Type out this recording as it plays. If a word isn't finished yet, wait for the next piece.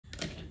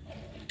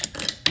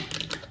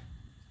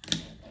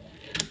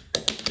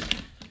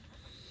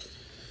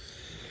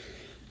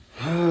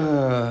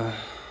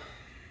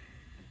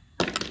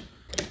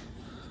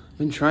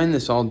been trying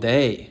this all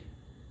day.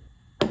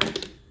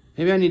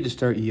 Maybe I need to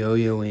start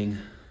yo-yoing.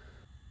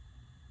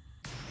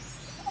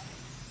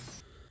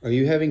 Are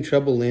you having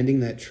trouble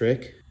landing that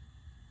trick?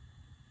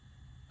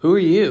 Who are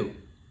you?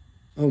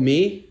 Oh,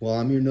 me? Well,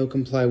 I'm your No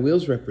Comply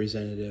Wheels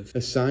representative,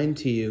 assigned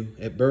to you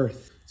at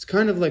birth. It's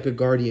kind of like a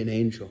guardian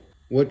angel.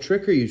 What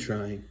trick are you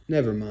trying?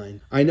 Never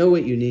mind. I know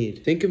what you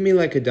need. Think of me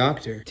like a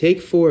doctor.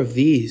 Take 4 of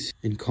these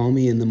and call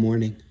me in the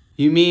morning.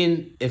 You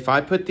mean if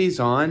I put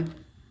these on,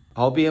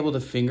 I'll be able to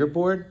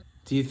fingerboard?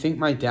 Do you think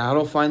my dad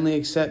will finally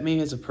accept me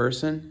as a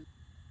person?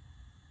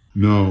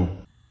 No.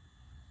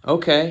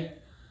 Okay,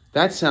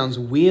 that sounds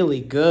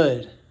really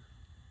good.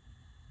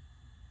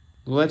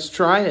 Let's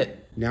try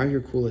it. Now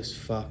you're cool as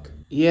fuck.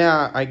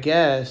 Yeah, I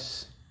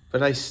guess.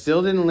 But I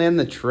still didn't land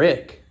the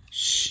trick.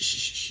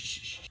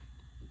 Shh.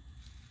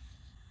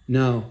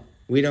 No,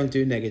 we don't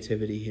do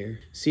negativity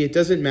here. See, it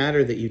doesn't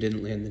matter that you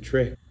didn't land the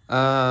trick.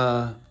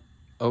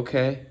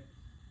 Okay.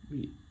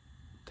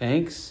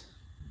 Thanks.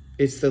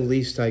 It's the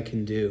least I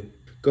can do.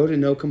 Go to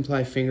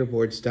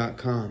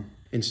nocomplyfingerboards.com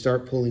and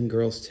start pulling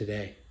girls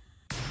today.